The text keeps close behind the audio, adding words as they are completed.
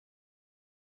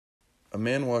A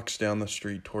man walks down the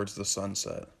street towards the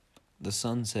sunset. The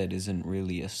sunset isn't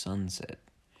really a sunset.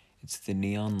 It's the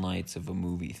neon lights of a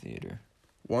movie theater.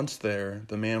 Once there,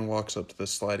 the man walks up to the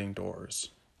sliding doors.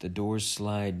 The doors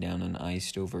slide down an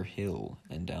iced-over hill,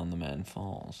 and down the man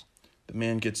falls. The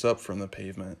man gets up from the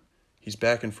pavement. He's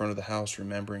back in front of the house,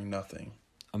 remembering nothing.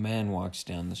 A man walks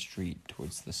down the street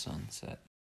towards the sunset.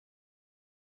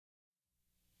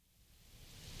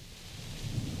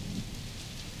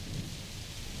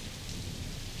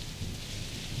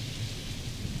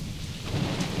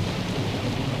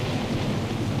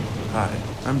 Hi,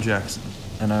 I'm Jackson.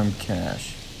 And I'm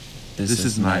Cash. This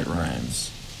is Night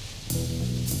Rhymes.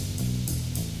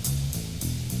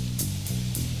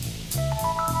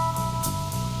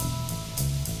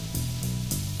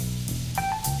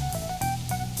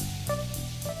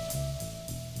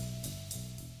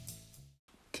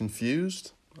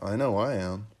 Confused? I know I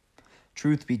am.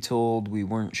 Truth be told, we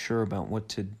weren't sure about what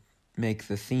to make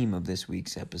the theme of this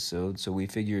week's episode, so we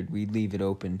figured we'd leave it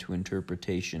open to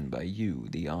interpretation by you,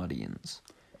 the audience.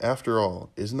 After all,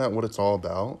 isn't that what it's all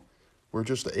about? We're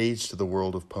just aids to the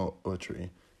world of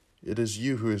poetry. It is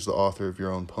you who is the author of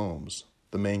your own poems,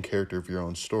 the main character of your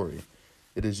own story.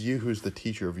 It is you who is the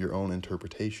teacher of your own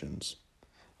interpretations.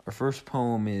 Our first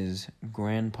poem is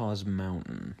Grandpa's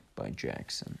Mountain by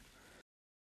Jackson.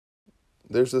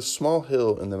 There's this small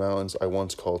hill in the mountains I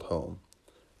once called home.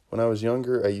 When I was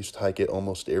younger, I used to hike it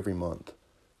almost every month.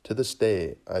 To this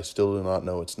day, I still do not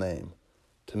know its name.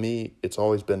 To me, it's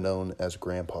always been known as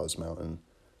Grandpa's Mountain.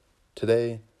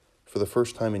 Today, for the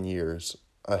first time in years,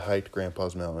 I hiked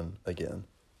Grandpa's Mountain again.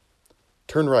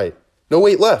 Turn right. No,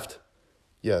 wait, left!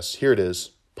 Yes, here it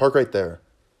is. Park right there.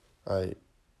 I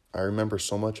remember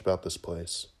so much about this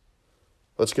place.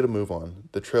 Let's get a move on.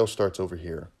 The trail starts over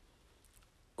here.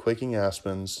 Quaking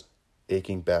aspens,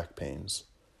 aching back pains.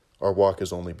 Our walk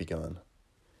has only begun.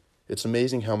 It's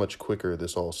amazing how much quicker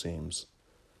this all seems.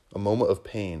 A moment of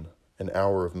pain, an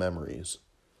hour of memories.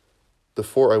 The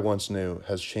fort I once knew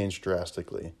has changed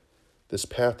drastically. This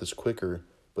path is quicker,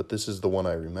 but this is the one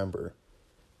I remember.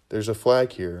 There's a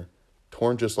flag here,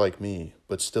 torn just like me,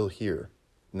 but still here,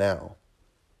 now.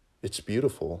 It's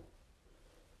beautiful.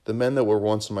 The men that were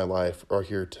once in my life are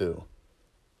here too.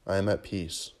 I am at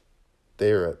peace.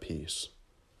 They are at peace.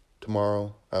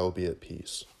 Tomorrow I will be at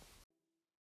peace.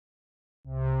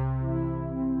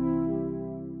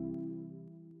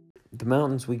 The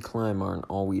mountains we climb aren't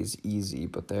always easy,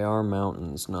 but they are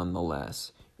mountains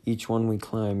nonetheless. Each one we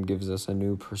climb gives us a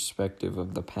new perspective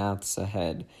of the paths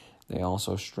ahead. They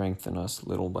also strengthen us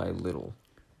little by little.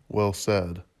 Well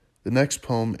said. The next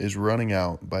poem is Running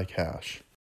Out by Cash.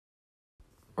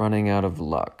 Running out of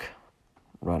luck.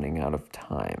 Running out of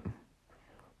time.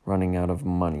 Running out of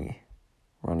money.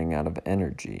 Running out of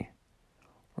energy.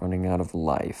 Running out of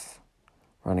life.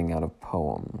 Running out of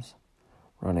poems.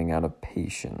 Running out of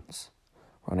patience.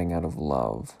 Running out of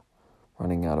love.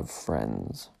 Running out of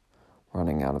friends.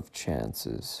 Running out of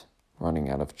chances, running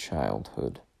out of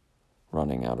childhood,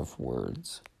 running out of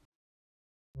words.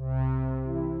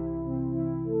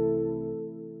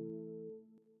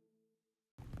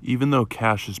 Even though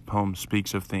Cash's poem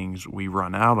speaks of things we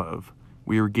run out of,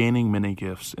 we are gaining many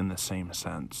gifts in the same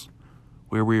sense.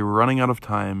 Where we are running out of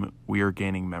time, we are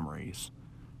gaining memories.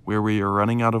 Where we are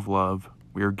running out of love,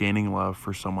 we are gaining love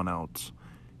for someone else,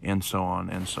 and so on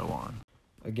and so on.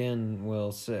 Again,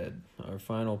 well said. Our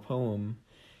final poem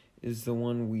is the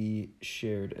one we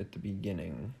shared at the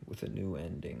beginning with a new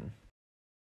ending.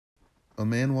 A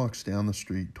man walks down the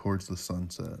street towards the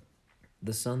sunset.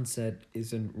 The sunset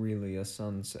isn't really a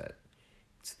sunset.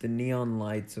 It's the neon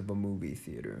lights of a movie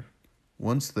theater.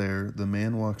 Once there, the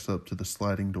man walks up to the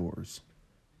sliding doors.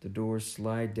 The doors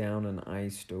slide down an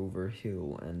iced-over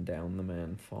hill, and down the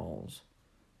man falls.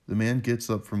 The man gets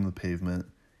up from the pavement.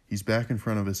 He's back in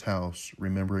front of his house,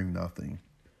 remembering nothing.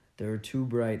 There are two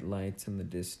bright lights in the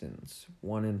distance,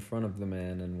 one in front of the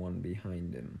man and one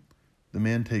behind him. The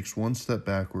man takes one step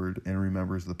backward and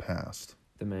remembers the past.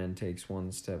 The man takes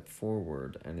one step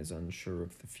forward and is unsure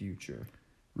of the future.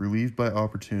 Relieved by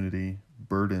opportunity,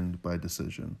 burdened by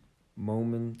decision.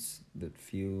 Moments that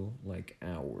feel like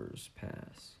hours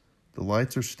pass. The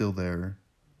lights are still there,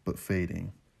 but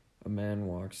fading. A man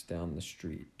walks down the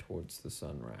street towards the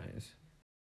sunrise.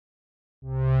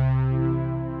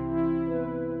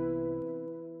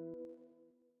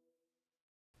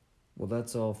 Well,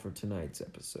 that's all for tonight's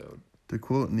episode. To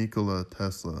quote Nikola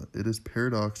Tesla, it is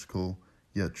paradoxical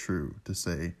yet true to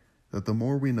say that the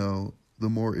more we know, the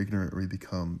more ignorant we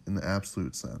become in the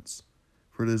absolute sense.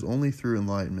 For it is only through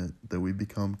enlightenment that we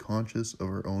become conscious of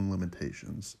our own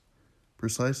limitations.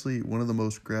 Precisely one of the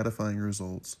most gratifying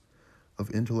results of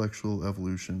intellectual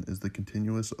evolution is the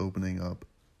continuous opening up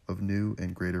of new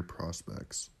and greater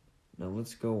prospects. Now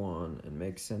let's go on and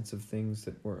make sense of things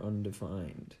that were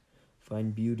undefined.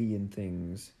 Find beauty in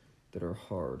things that are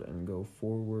hard and go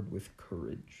forward with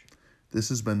courage. This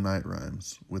has been Night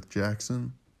Rhymes with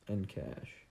Jackson and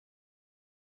Cash.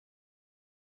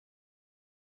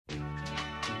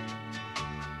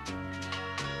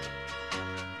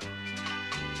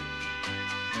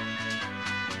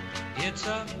 It's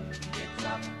up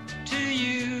to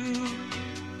you,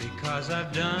 because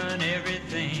I've done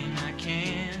everything I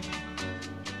can.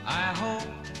 I hope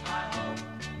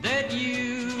that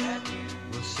you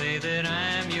will say that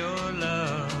I'm your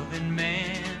loving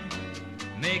man.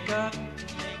 Make up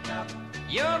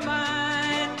your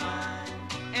mind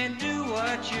and do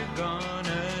what you're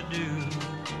gonna do.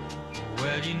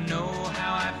 Well, you know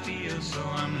how I feel, so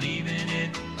I'm leaving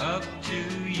it up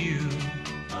to you.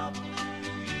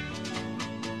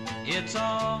 It's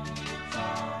all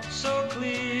so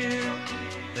clear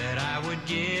that I would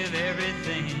give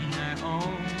everything I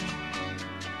own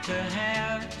to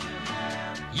have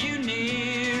you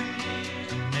near,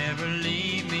 to never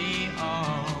leave me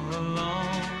all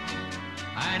alone.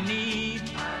 I need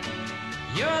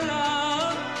your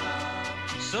love,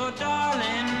 so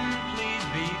darling, please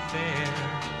be fair.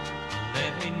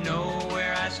 Let me know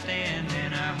where I stand,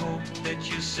 and I hope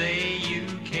that you say you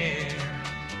care.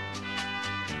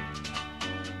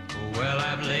 Well,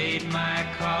 I've laid my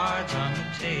cards on the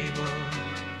table,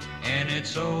 and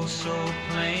it's oh so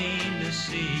plain to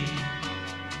see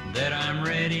that I'm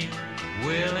ready,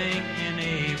 willing, and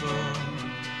able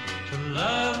to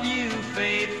love you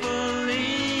faithfully.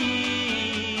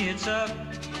 It's up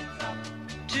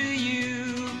to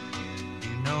you.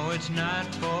 You know it's not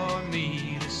for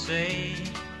me to say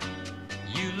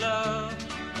you love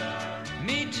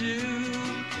me too.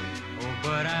 Oh,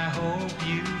 but I hope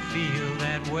you feel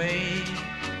that way.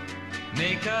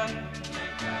 Make up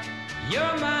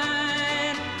your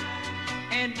mind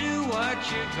and do what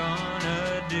you're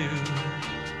gonna do.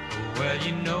 Well,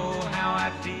 you know how I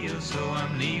feel, so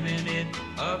I'm leaving it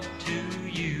up to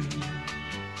you.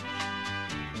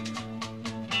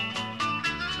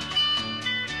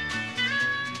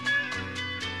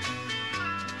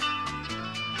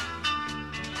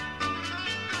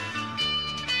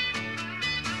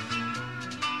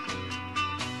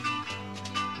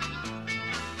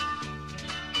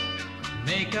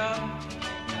 Make up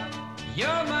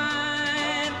your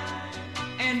mind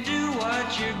and do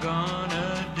what you're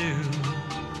gonna do.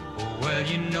 Well,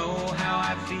 you know how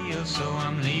I feel, so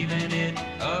I'm leaving it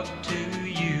up to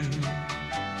you.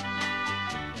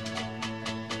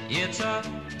 It's up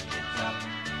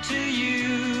to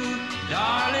you,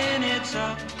 darling, it's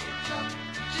up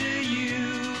to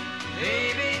you.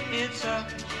 Baby, it's up